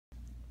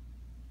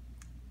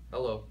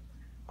Hello.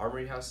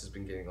 Armory House has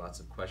been getting lots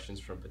of questions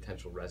from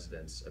potential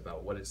residents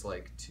about what it's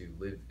like to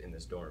live in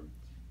this dorm,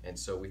 and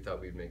so we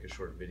thought we'd make a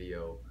short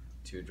video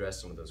to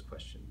address some of those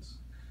questions.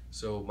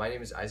 So my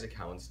name is Isaac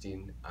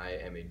Howenstein. I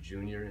am a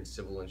junior in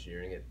civil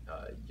engineering at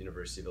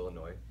University of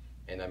Illinois,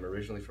 and I'm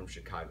originally from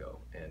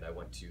Chicago, and I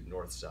went to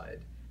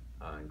Northside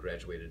and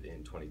graduated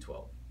in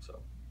 2012.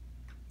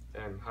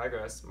 And hi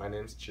guys, my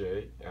name's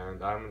Jay,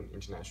 and I'm an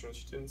international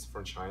student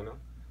from China.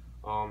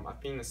 I've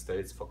been in the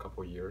States for a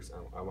couple of years,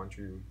 and I went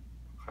to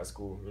high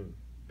school in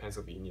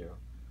Pennsylvania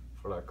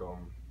for a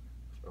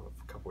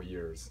couple of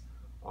years.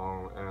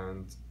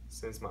 And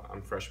since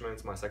I'm freshman,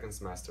 it's my second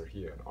semester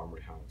here at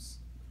Armory House.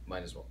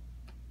 Mine as well.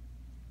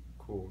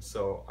 Cool.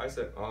 So I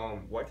said,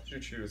 why did you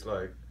choose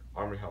like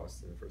Armory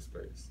House in the first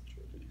place?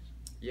 Julie?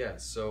 Yeah,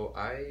 so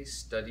I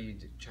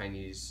studied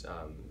Chinese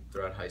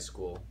throughout high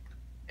school,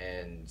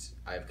 and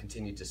I've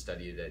continued to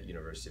study it at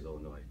University of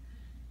Illinois.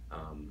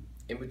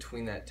 In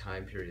between that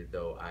time period,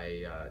 though,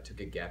 I took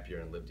a gap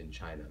year and lived in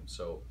China.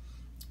 So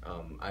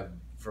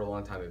for a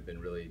long time, I've been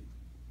really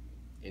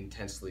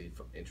intensely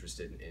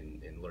interested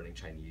in learning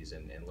Chinese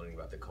and learning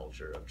about the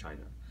culture of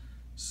China.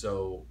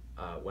 So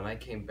when I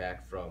came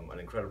back from an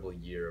incredible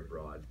year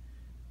abroad,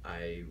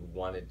 I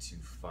wanted to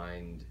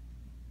find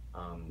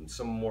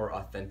some more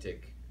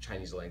authentic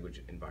Chinese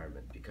language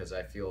environment, because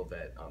I feel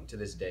that to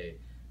this day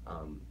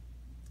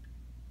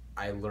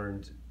I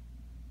learned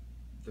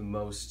the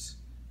most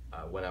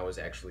when I was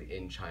actually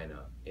in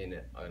China in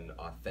an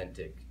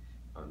authentic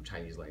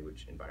Chinese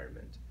language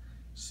environment.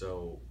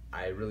 So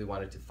I really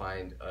wanted to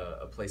find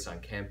a place on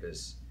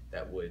campus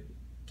that would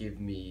give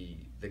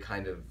me the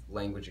kind of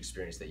language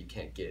experience that you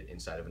can't get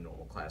inside of a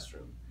normal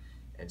classroom.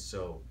 And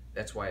so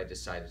that's why I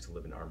decided to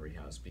live in Armory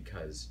House,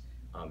 because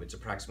it's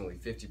approximately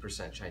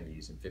 50%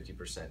 Chinese and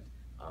 50%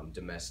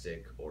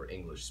 domestic or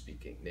English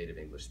speaking, native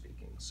English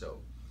speaking.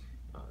 So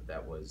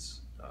that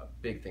was a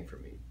big thing for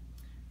me.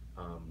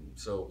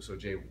 So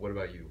Jay, what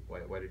about you?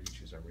 Why did you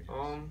choose Armory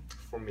House?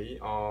 For me,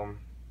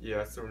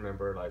 yeah, I still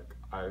remember like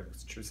I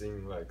was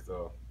choosing like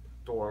the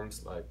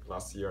dorms like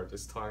last year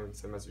this time,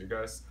 same as you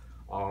guys.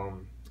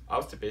 I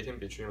was debating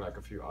between like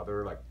a few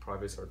other like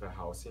private certified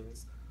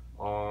housings,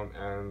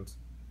 and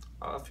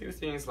a few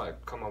things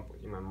like come up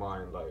in my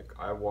mind. Like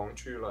I want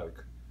to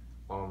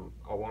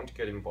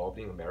get involved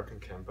in American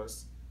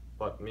campus,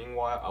 but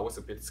meanwhile I was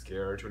a bit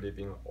scared to live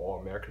in all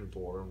American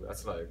dorm.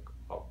 That's like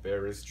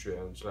very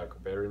strange, like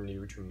very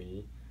new to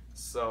me.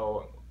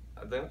 So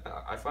then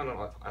I found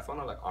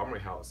out like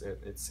Armory House.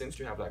 It seems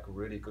to have like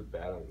really good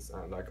balance,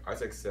 and like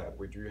Isaac said,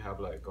 we do have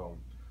like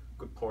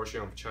good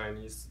portion of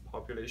Chinese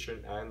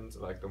population and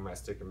like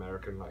domestic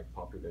American like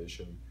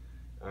population,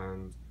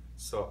 and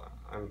so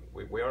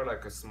we are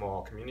like a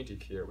small community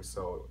here.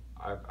 So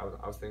I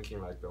was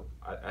thinking like the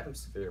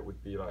atmosphere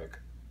would be like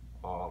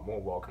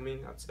more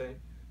welcoming, I'd say.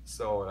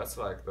 So that's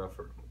like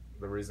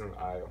the reason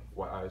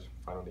why I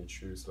finally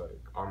choose like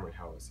Armory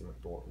House in my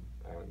dorm,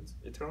 and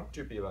it turned out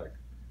to be like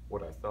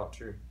what I thought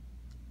too.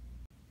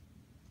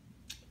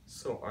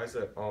 So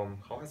Isaac,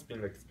 how has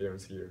been the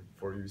experience here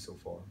for you so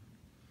far?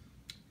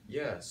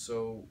 Yeah,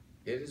 so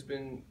it has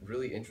been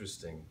really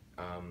interesting.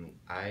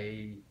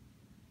 I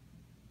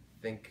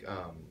think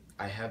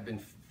I have been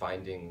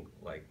finding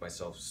like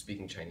myself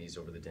speaking Chinese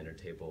over the dinner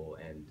table,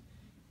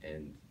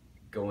 and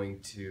going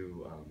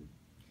to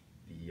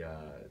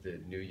the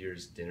New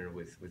Year's dinner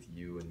with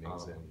you and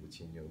Mingzi and Wu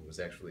Young was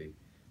actually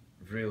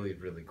really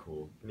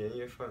cool. 年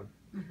夜饭,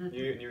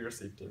 New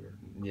Year's Eve dinner.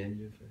 年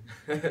夜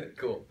饭.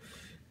 Cool.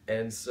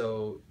 And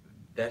so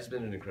that's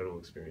been an incredible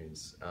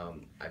experience.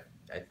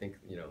 I think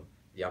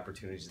the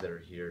opportunities that are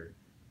here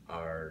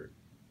are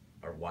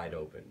wide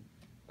open,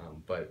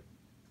 but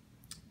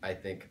I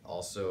think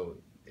also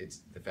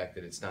it's the fact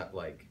that it's not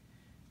like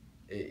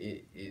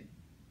it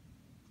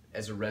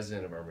as a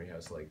resident of Armory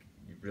House, like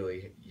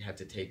you have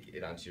to take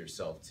it onto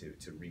yourself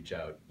to reach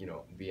out,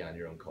 beyond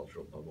your own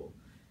cultural bubble,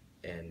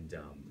 and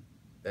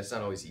that's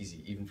not always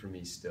easy, even for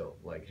me still,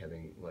 like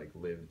having like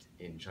lived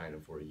in China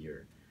for a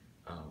year.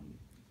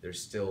 There's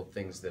still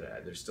things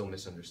there's still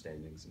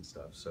misunderstandings and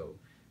stuff. So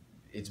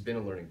it's been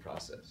a learning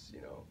process,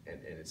 and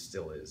it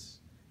still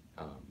is.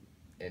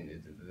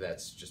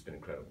 That's just been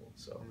incredible.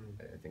 So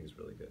I think it's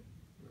really good.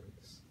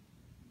 Nice.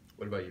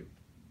 What about you?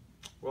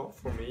 Well,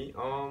 for me,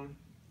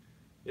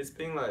 it's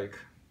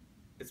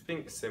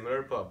been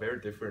similar but very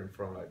different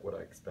from like what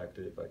I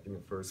expected like in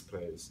the first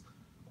place.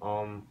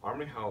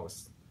 Army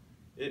House,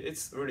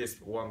 it's really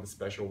one of the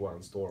special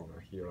ones dorm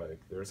here. Like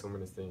there are so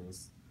many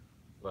things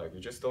like you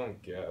just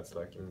don't get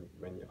like in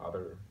many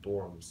other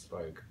dorms.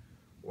 Like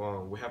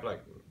we have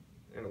like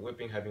and we've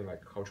been having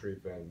like cultural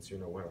events. We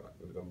have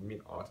like, the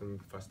Mid Autumn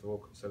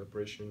Festival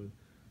celebration.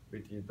 We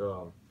did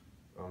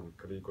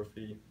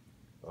calligraphy,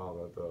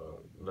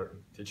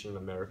 teaching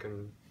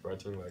American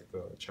writing like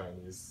the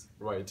Chinese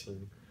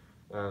writing,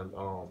 and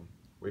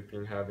we've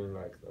been having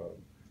like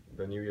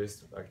the New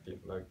Year's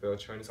like the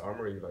Chinese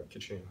Armory like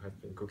kitchen has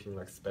been cooking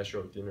like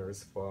special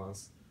dinners for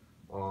us,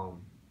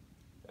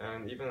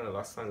 And even the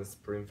last time the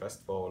Spring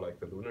Festival, like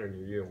the Lunar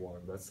New Year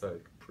one, that's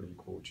like pretty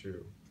cool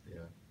too.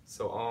 Yeah.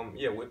 So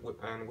yeah,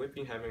 and we've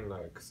been having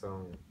like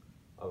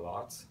a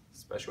lot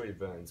special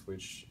events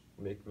which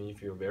make me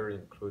feel very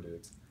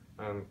included.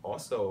 And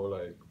also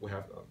like we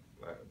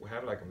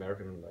have like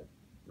American like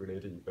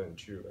related event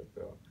too, like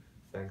the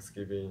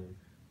Thanksgiving,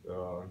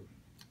 the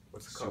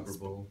what's it called? Super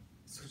Bowl.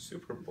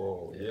 Super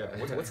Bowl. Yeah.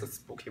 Yeah. What's a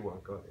spooky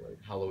one called? Like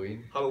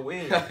Halloween.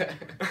 Halloween.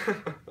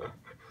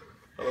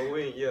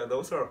 Halloween, yeah,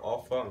 those are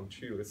all fun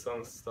too. It's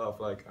some stuff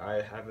like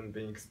I haven't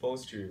been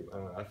exposed to.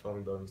 I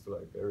found them to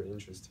like very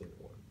interesting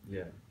one.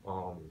 Yeah.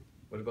 Um,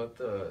 What about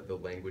the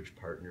language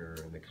partner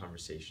and the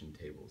conversation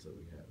tables that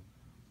we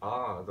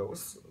have?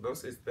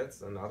 those is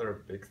that's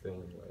another big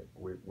thing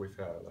like we've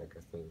had like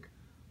I think,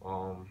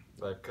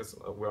 like because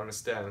we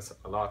understand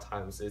a lot of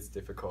times it's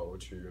difficult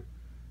to,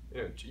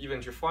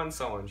 even to find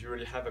someone to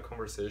really have a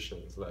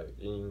conversations like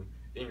in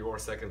your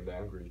second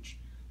language.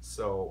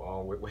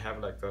 So we have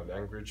like the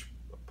language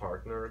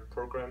partner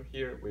program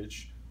here,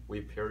 which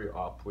we pair you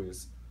up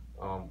with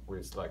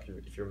like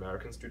if you're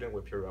American student,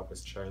 we pair you up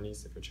with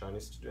Chinese. If you're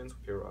Chinese students, we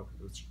pair you up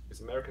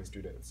with American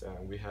students,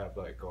 and we have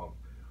like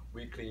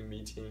weekly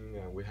meeting,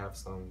 and we have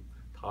some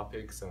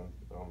topics and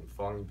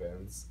fun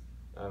events,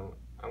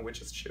 and we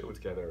just chill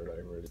together,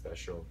 like really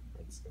special,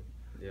 I'd say.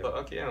 Yeah. But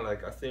again,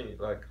 like I think,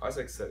 like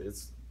Isaac said,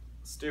 it's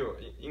still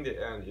in the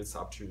end, it's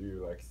up to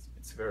you. Like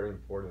it's very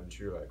important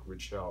to like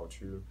reach out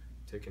to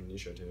take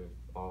initiative.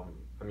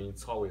 I mean,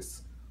 it's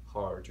always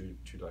hard to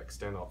like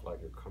stand off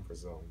like your comfort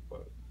zone,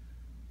 but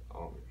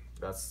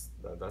that's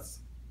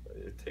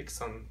it takes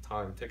some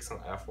time, takes some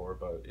effort,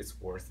 but it's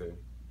worth it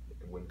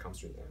when it comes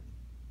to the end.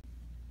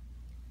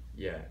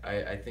 Yeah,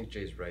 I think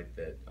Jay's right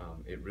that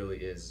it really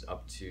is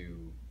up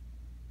to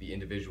the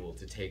individual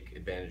to take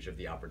advantage of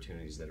the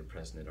opportunities that are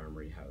present at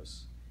Armory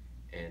House.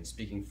 And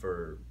speaking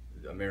for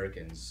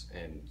Americans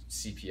and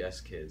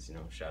CPS kids,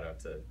 shout out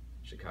to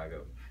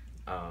Chicago.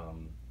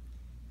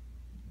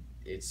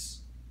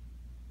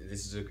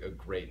 This is a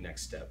great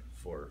next step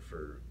for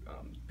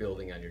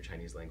building on your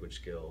Chinese language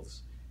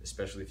skills,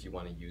 especially if you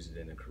want to use it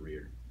in a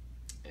career.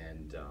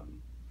 And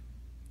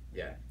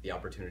yeah, the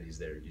opportunity is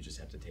there. You just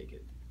have to take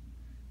it.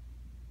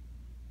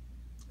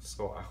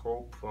 So I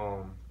hope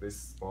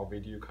this small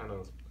video kind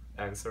of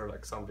answer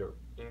like some of your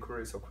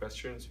inquiries or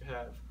questions you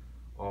have.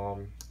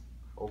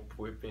 Hope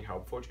we've been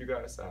helpful to you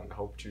guys, and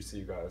hope to see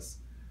you guys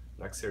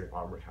next year in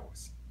Armory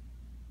House.